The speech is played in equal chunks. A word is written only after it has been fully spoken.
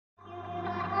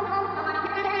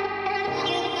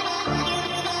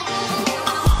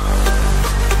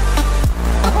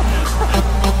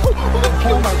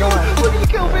god. Look at you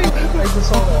kill me! I just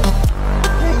saw that.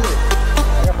 Dang it.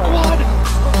 I got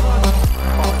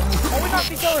Oh, we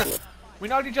knocked each other! We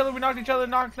knocked each other, we knocked each other,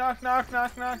 knock, knock, knock,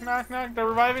 knock, knock, knock, knock. They're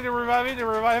reviving, they're reviving, they're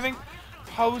reviving.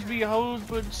 Hose be hose,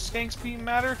 but skanks be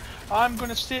matter. I'm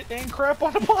gonna sit and crap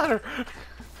on the platter.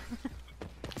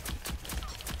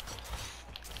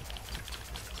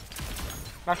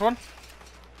 Knocked one.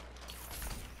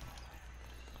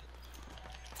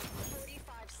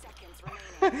 45 seconds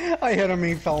remaining. I hit him,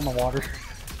 he fell in the water.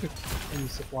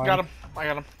 Got him, I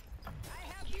got him.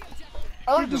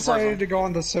 I I like this decided version. to go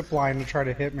on the zip line to try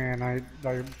to hit me, and I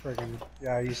friggin'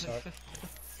 yeah, you suck.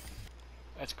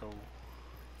 Let's go.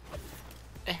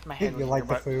 My head You was like in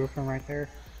the your butt. foo from right there?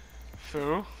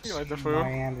 Foo? You like the My foo?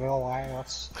 anvil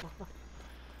wireless.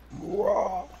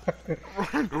 Raw.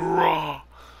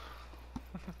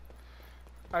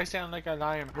 I sound like a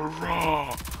lion.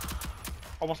 Raw.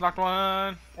 Almost knocked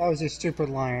one. That was a stupid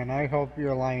lion. I hope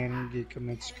your lion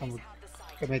commits homicide.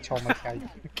 Commits homicide.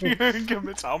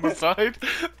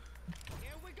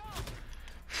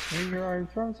 You're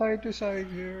from side to side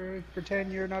here.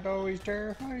 Pretend you're not always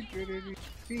there.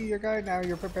 Be your guy now.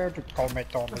 You're prepared to commit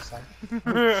homicide.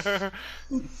 Time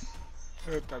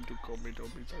to commit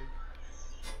homicide.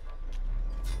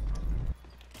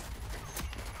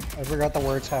 I forgot the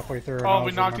words halfway through. and I Oh, we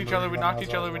was knocked each other, remembering we them knocked as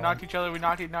each I other, was we going. knocked each other, we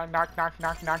knocked each other, knock, knock,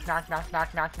 knock, knock, knock, knock, knock,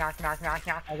 knock, knock, knock, knock, knock, knock,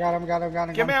 knock. I got him.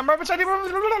 Get me, I'm right beside you.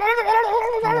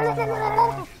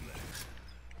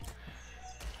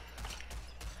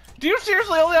 Do you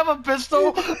seriously only have a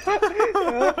pistol?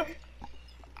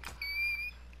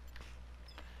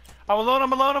 I'm alone,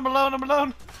 I'm alone, I'm alone, I'm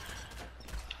alone.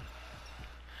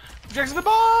 Jackson the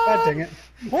bomb! God dang it.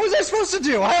 What was I supposed to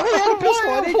do? I only had a pistol.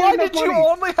 I didn't Why get enough did you money.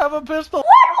 only have a pistol?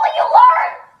 What will you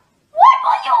learn? What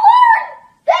will you learn?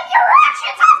 That your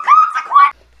actions have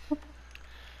consequences!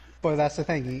 But that's the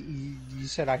thing. You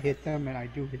said I hit them, and I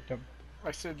do hit them.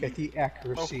 I said Get the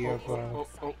accuracy of. oh.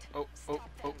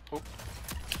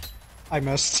 I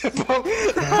messed up.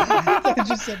 I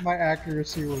just said my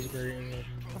accuracy was great.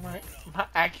 My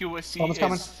accuracy Someone's is...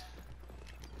 coming.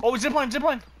 Oh, zipline,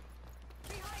 zipline!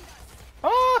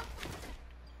 Ah!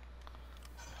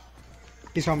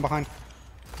 He's from behind.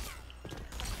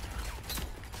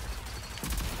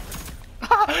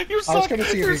 You suck! gonna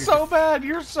see if You're he could- so bad!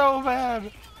 You're so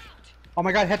bad! Oh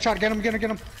my god, headshot, get him, get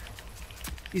him.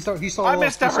 He's so I low,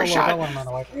 missed he's every so shot. low, run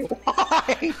away.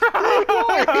 Why?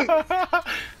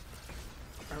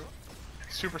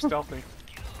 Super stealthy.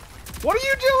 What are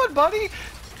you doing, buddy?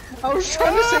 I was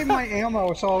trying to save my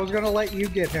ammo, so I was gonna let you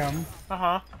get him.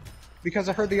 Uh-huh. Because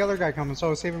I heard the other guy coming, so I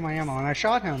was saving my ammo, and I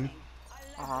shot him.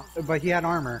 Uh-huh. But he had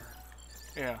armor.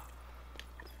 Yeah.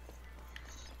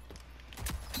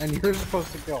 And you're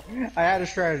supposed to kill. I had a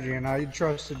strategy, and I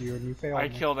trusted you, and you failed me. I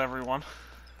killed everyone.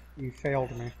 You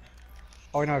failed me.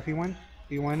 Oh no, if you win,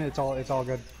 it's all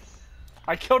good.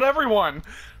 I killed everyone!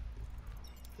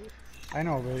 I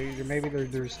know, but maybe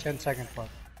there's 10 seconds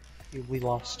left. We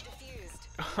lost.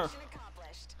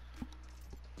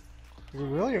 You're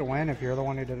really a win if you're the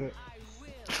one who did it.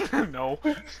 No.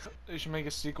 They should make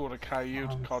a sequel to Caillou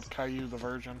called Caillou the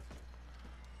Virgin.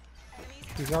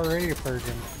 He's already a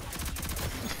virgin.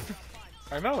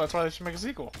 I know, that's why they should make a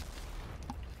sequel.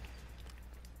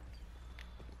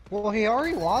 Well, he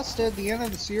already lost at the end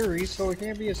of the series, so it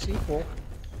can't be a sequel.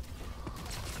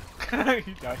 Yeah,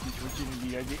 he's watching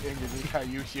the end of the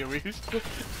Caillou series.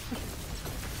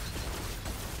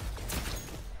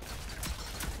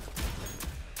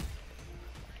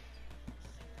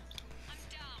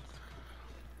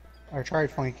 I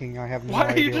tried flanking, I have no Why are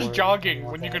idea you just where jogging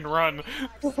I'm when you at. can run?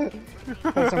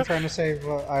 Because I'm trying to save,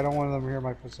 I don't want them to hear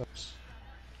my footsteps.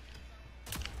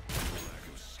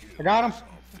 I got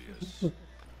him!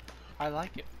 I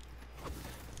like it.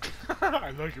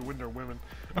 I like it when they're women.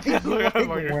 You I like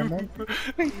like it. women?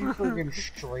 You freaking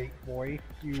straight boy.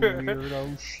 You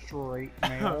weirdo straight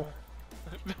male.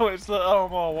 No, it's the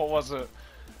what was it?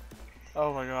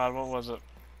 Oh my god, what was it?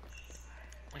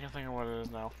 I can't think of what it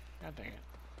is now. God dang it.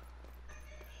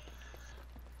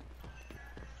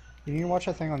 You need to watch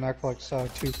a thing on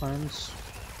Netflix, Two Friends.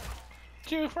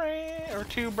 Two friends or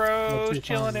two bros two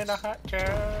chilling in a friends. hot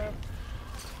tub.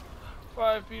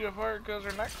 5 feet apart because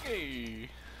they're not gay.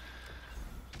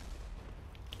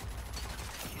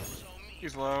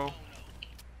 He's low.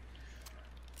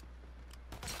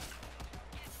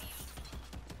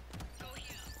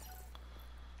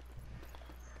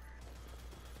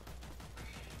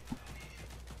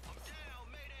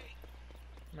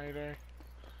 Mayday.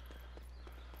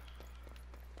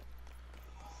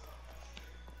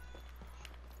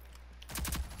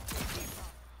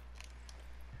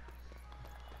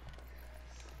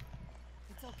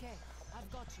 okay.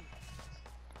 I've got you.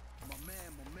 My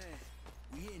man,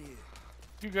 we in here.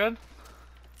 You good?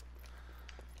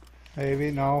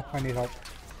 Maybe, no, I need help.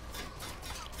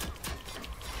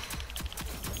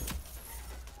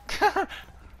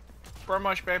 Very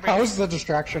much, baby. That was the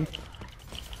distraction.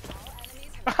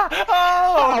 Oh!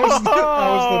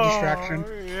 That was the distraction.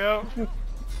 Yep.